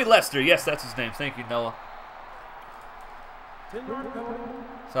 Joey Lester. Yes, that's his name. Thank you, Noah.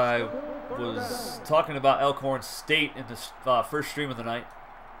 So I was talking about Elkhorn State in this first stream of the night.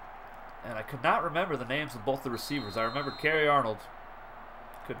 And I could not remember the names of both the receivers. I remembered Kerry Arnold.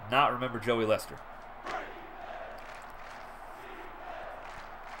 Could not remember Joey Lester.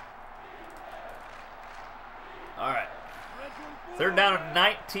 All right. Third down and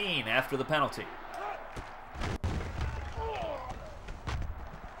 19 after the penalty.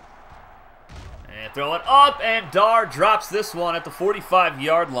 And throw it up, and Dar drops this one at the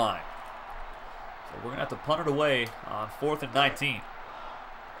 45-yard line. So we're going to have to punt it away on 4th and 19.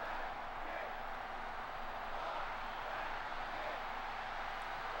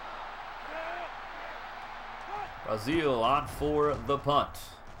 Brazil on for the punt.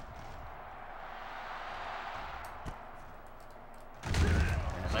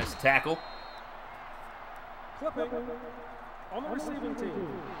 And nice tackle. Clipping on the receiving team.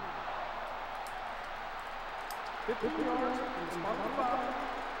 15 yards and spot the foul.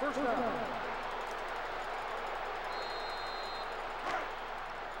 First down.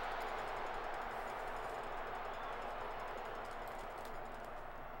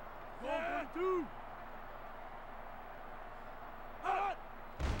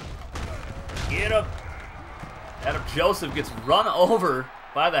 Get him. Adam Joseph gets run over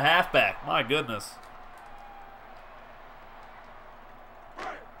by the halfback. My goodness.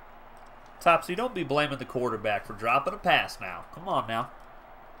 Topsy, don't be blaming the quarterback for dropping a pass now. Come on now.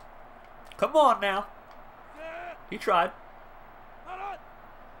 Come on now. He tried.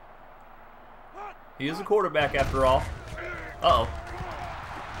 He is a quarterback after all. Uh-oh.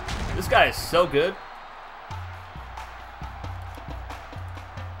 This guy is so good.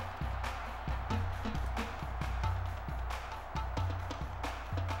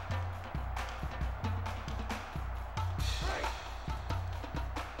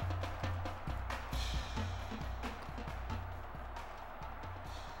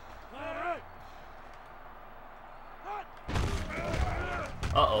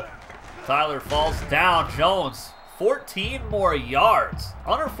 Uh-oh. Tyler falls down. Jones, 14 more yards.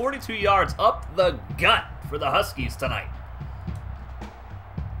 142 yards up the gut for the Huskies tonight.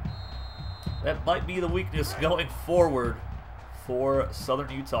 That might be the weakness going forward for Southern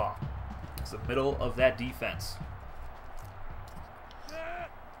Utah. the middle of that defense.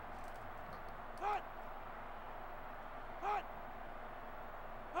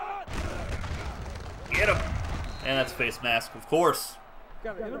 Get him! And that's face mask, of course.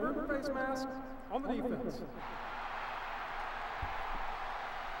 Got an inadvertent face mask on the defense.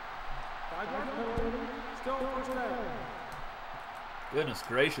 5-yard penalty. Still first down. Goodness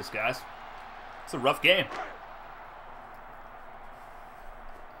gracious, guys. It's a rough game.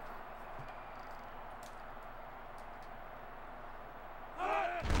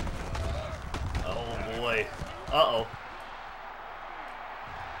 Oh boy. Uh-oh.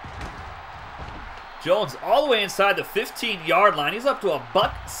 Jones all the way inside the 15-yard line. He's up to a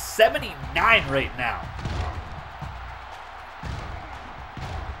 $1.79 right now.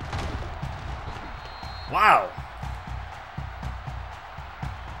 Wow.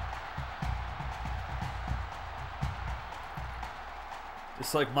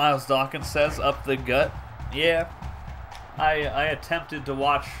 Just like Miles Dawkins says, up the gut. Yeah. I attempted to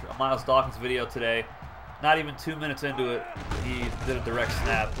watch a Miles Dawkins video today. Not even 2 minutes into it, he did a direct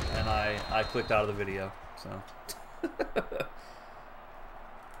snap, and I clicked out of the video. So, you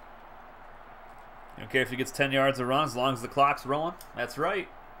don't care if he gets 10 yards a run as long as the clock's rolling? That's right.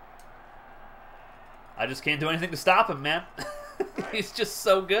 I just can't do anything to stop him, man. He's just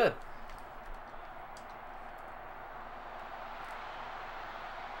so good.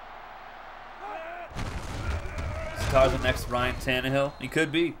 Is Carr the next Ryan Tannehill? He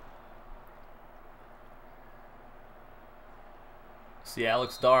could be. See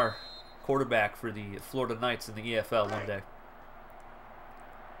Alex Darr, quarterback for the Florida Knights in the EFL one day.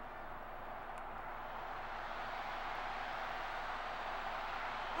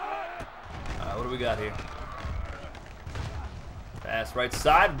 What do we got here? Pass right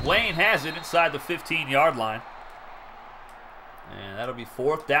side. Wayne has it inside the 15-yard line. And that'll be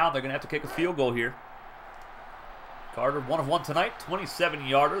 4th down. They're going to have to kick a field goal here. Carter, 1 of 1 tonight.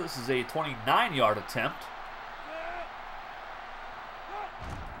 27-yarder. This is a 29-yard attempt.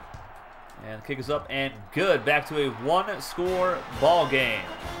 And the kick is up and good. Back to a 1-score ball game.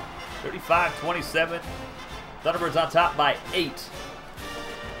 35-27. Thunderbirds on top by 8.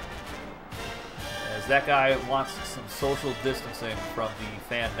 As that guy wants some social distancing from the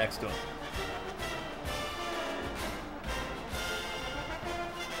fan next to him.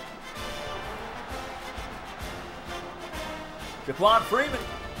 Jaquan Freeman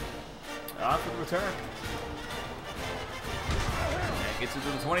on for the return. And gets it to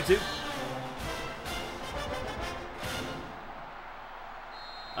the 22.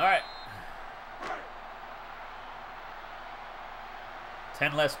 All right.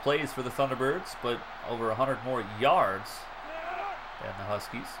 10 less plays for the Thunderbirds, but over 100 more yards than the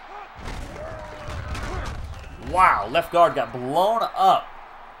Huskies. Wow, left guard got blown up.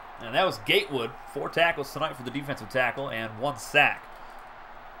 And that was Gatewood. 4 tackles tonight for the defensive tackle and 1 sack.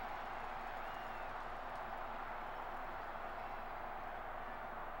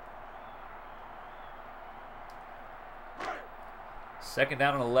 Second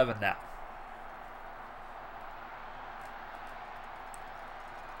down and 11 now.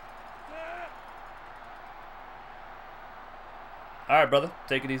 All right, brother,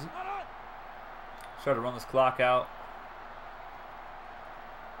 take it easy. Try to run this clock out.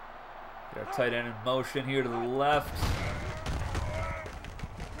 Get our tight end in motion here to the left.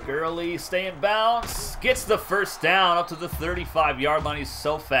 Gurley stay in bounds. Gets the first down up to the 35-yard line. He's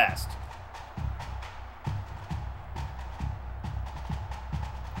so fast.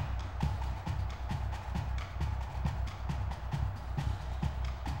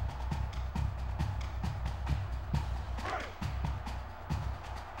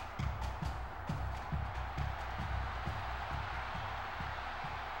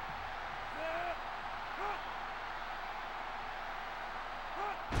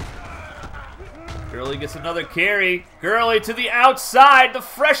 Gurley gets another carry. Gurley to the outside. The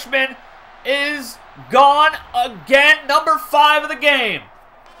freshman is gone again. Number 5 of the game.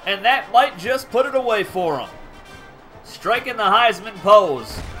 And that might just put it away for him. Striking the Heisman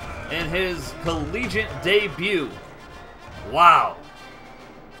pose in his collegiate debut. Wow.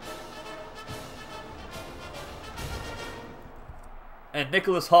 And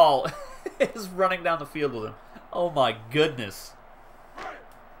Nicholas Hall is running down the field with him. Oh my goodness.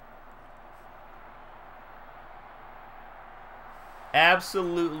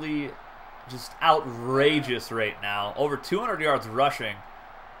 Absolutely just outrageous right now. Over 200 yards rushing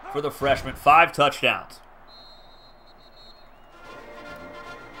for the freshman. 5 touchdowns.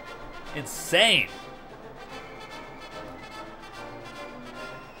 Insane.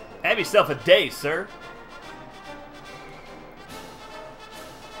 Have yourself a day, sir.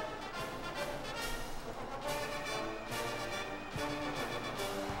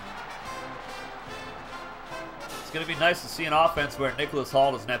 It's going to be nice to see an offense where Nicholas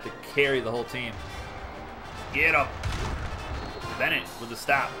Hall doesn't have to carry the whole team. Get him. Bennett with the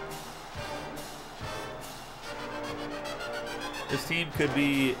stop. This team could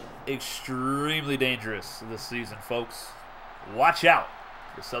be extremely dangerous this season, folks. Watch out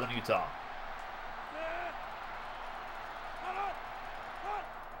for Southern Utah.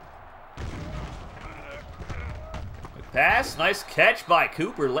 Quick pass. Nice catch by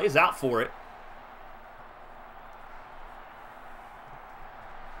Cooper. Lays out for it.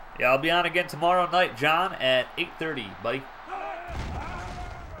 Yeah, I'll be on again tomorrow night, John, at 8:30, buddy.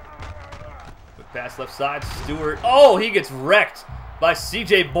 Quick pass left side. Stewart. Oh, he gets wrecked by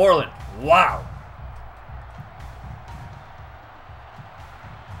C.J. Borland. Wow.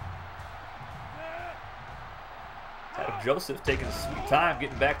 Adam Joseph taking a sweet time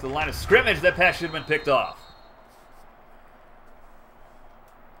getting back to the line of scrimmage. That pass should have been picked off.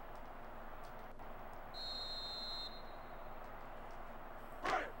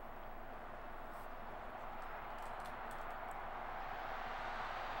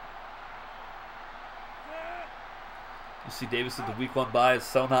 UC Davis at the week 1 bye is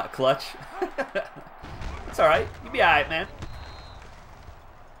so not clutch. It's all right. You'll be all right, man.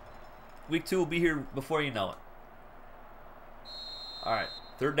 Week 2 will be here before you know it. All right.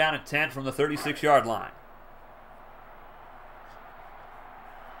 3rd down and 10 from the 36-yard line.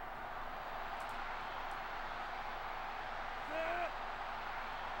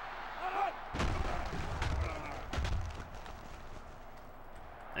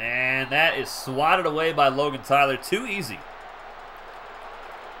 And that is swatted away by Logan Tyler. Too easy.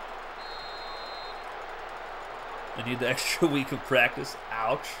 I need the extra week of practice.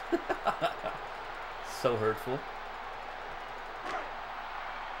 Ouch. So hurtful.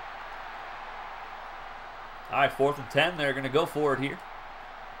 All right, 4th and 10. They're going to go for it here.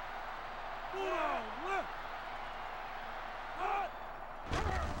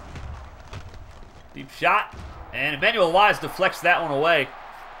 Deep shot. And Emmanuel Wise deflects that one away.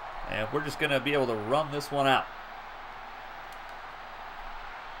 And we're just going to be able to run this one out.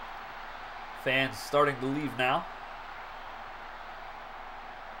 Fans starting to leave now.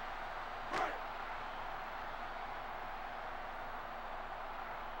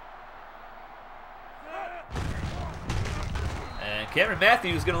 And Cameron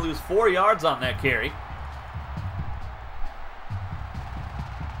Matthews is going to lose 4 yards on that carry.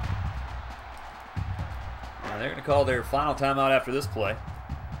 And they're going to call their final timeout after this play.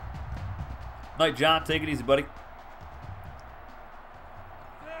 Night, John. Take it easy, buddy.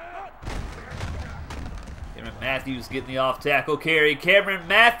 Cameron Matthews getting the off-tackle carry. Cameron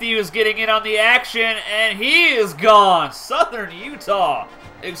Matthews getting in on the action, and he is gone. Southern Utah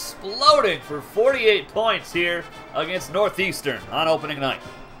exploding for 48 points here against Northeastern on opening night.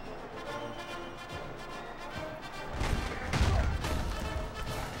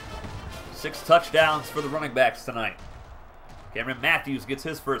 Six touchdowns for the running backs tonight. Cameron Matthews gets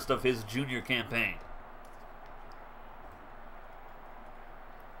his first of his junior campaign.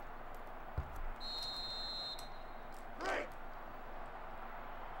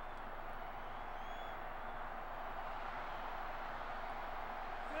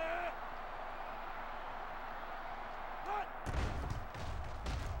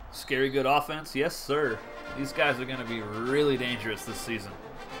 Scary good offense? Yes, sir. These guys are going to be really dangerous this season.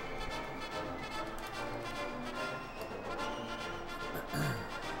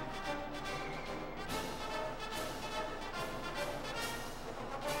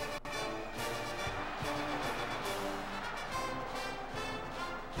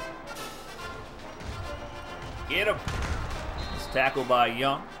 Get him. It's tackled by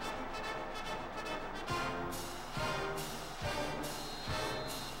Young.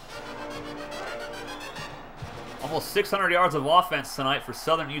 Almost 600 yards of offense tonight for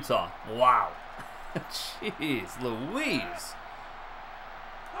Southern Utah. Wow. Jeez Louise.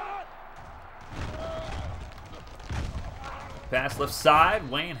 Pass left side.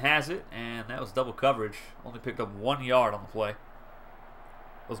 Wayne has it, and that was double coverage. Only picked up 1 yard on the play.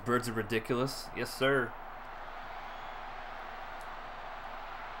 Those birds are ridiculous. Yes, sir.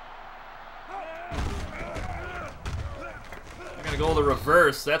 They're going to go the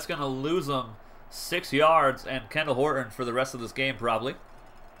reverse. That's going to lose them 6 yards and Kendall Horton for the rest of this game, probably.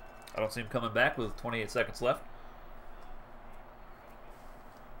 I don't see him coming back with 28 seconds left.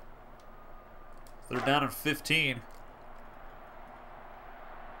 3rd down and 15.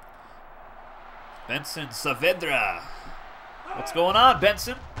 Benson Saavedra. What's going on,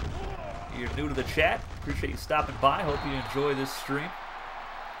 Benson? You're new to the chat. Appreciate you stopping by. Hope you enjoy this stream.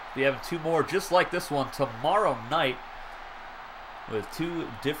 We have 2 more just like this one tomorrow night with 2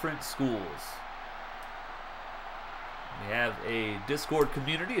 different schools. We have a Discord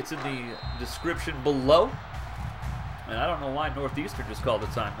community. It's in the description below. And I don't know why Northeastern just called a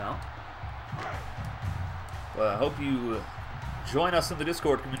timeout. But I hope you join us in the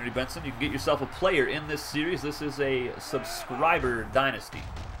Discord community, Benson. You can get yourself a player in this series. This is a subscriber dynasty.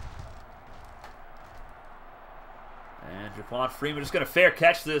 And Jaquan Freeman just going to fair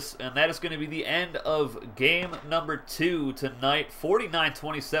catch this, and that is going to be the end of game number 2 tonight.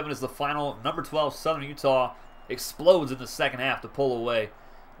 49-27 is the final. Number 12, Southern Utah, explodes in the second half to pull away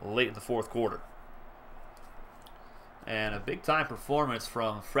late in the fourth quarter. And a big-time performance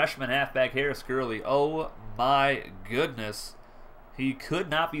from freshman halfback Harris Gurley. Oh, my goodness. He could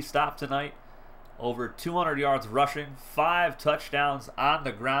not be stopped tonight. Over 200 yards rushing, 5 touchdowns on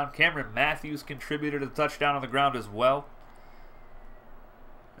the ground. Cameron Matthews contributed a touchdown on the ground as well.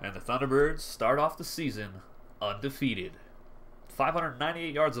 And the Thunderbirds start off the season undefeated.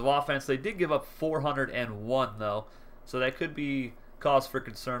 598 yards of offense. They did give up 401, though, so that could be cause for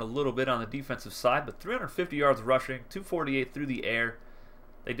concern a little bit on the defensive side. But 350 yards rushing, 248 through the air.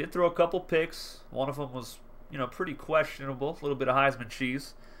 They did throw a couple picks. One of them was, pretty questionable. A little bit of Heisman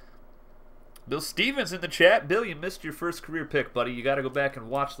cheese. Bill Stevens in the chat. Bill, you missed your first career pick, buddy. You got to go back and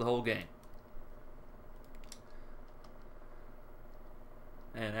watch the whole game.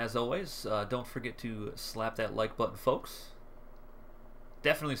 And as always, don't forget to slap that like button, folks.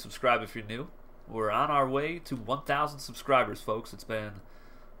 Definitely subscribe if you're new. We're on our way to 1,000 subscribers, folks. It's been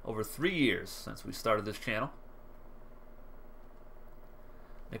over 3 years since we started this channel.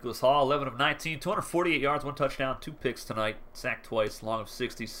 Nicholas Hall, 11 of 19, 248 yards, 1 touchdown, 2 picks tonight. Sacked twice, long of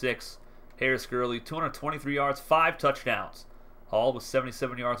 66. Harris Gurley, 223 yards, 5 touchdowns. Hall with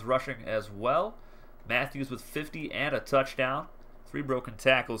 77 yards rushing as well. Matthews with 50 and a touchdown. 3 broken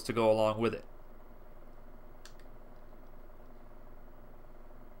tackles to go along with it.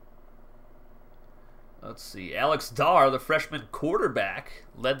 Let's see. Alex Dar, the freshman quarterback,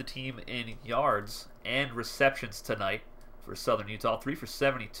 led the team in yards and receptions tonight for Southern Utah. 3 for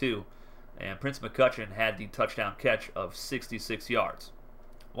 72. And Prince McCutcheon had the touchdown catch of 66 yards.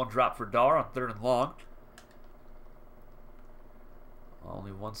 1 drop for Dar on 3rd and long.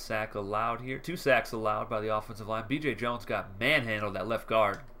 Only 1 sack allowed here. 2 sacks allowed by the offensive line. B.J. Jones got manhandled at left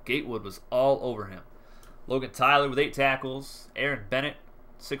guard. Gatewood was all over him. Logan Tyler with 8 tackles. Aaron Bennett,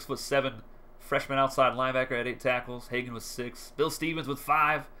 6'7", freshman outside linebacker, had 8 tackles. Hagan with 6. Bill Stevens with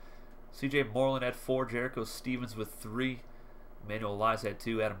 5. C.J. Moreland had 4. Jericho Stevens with 3. Emmanuel Elias had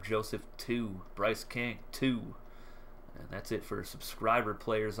 2. Adam Joseph, 2. Bryce King, 2. And that's it for subscriber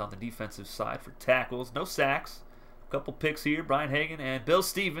players on the defensive side for tackles. No sacks. A couple picks here. Brian Hagan and Bill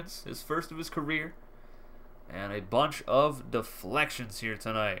Stevens, his first of his career. And a bunch of deflections here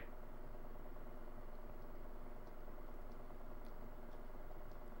tonight.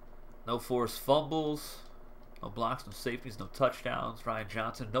 No forced fumbles. No blocks, no safeties, no touchdowns. Ryan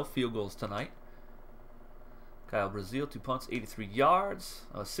Johnson, no field goals tonight. Kyle Brazil, 2 punts, 83 yards.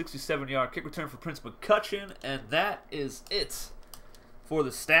 A 67-yard kick return for Prince McCutcheon. And that is it for the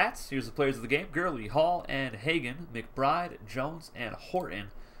stats. Here's the players of the game. Gurley, Hall, and Hagan. McBride, Jones, and Horton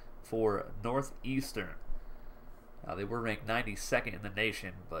for Northeastern. Now, they were ranked 92nd in the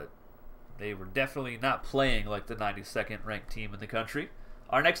nation, but they were definitely not playing like the 92nd ranked team in the country.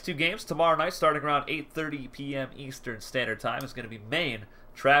 Our next 2 games tomorrow night, starting around 8:30 p.m. Eastern Standard Time, is going to be Maine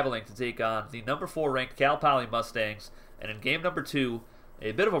traveling to take on the number 4 ranked Cal Poly Mustangs. And in game number 2,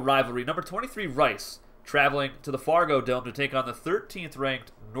 a bit of a rivalry, number 23 Rice traveling to the Fargo Dome to take on the 13th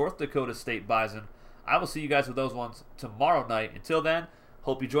ranked North Dakota State Bison. I will see you guys with those ones tomorrow night. Until then,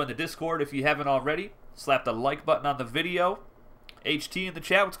 hope you join the Discord if you haven't already. Slap the like button on the video. HT in the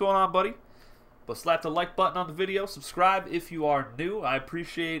chat, what's going on, buddy? But slap the like button on the video. Subscribe if you are new. I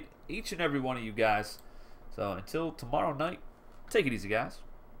appreciate each and every one of you guys. So until tomorrow night, take it easy, guys.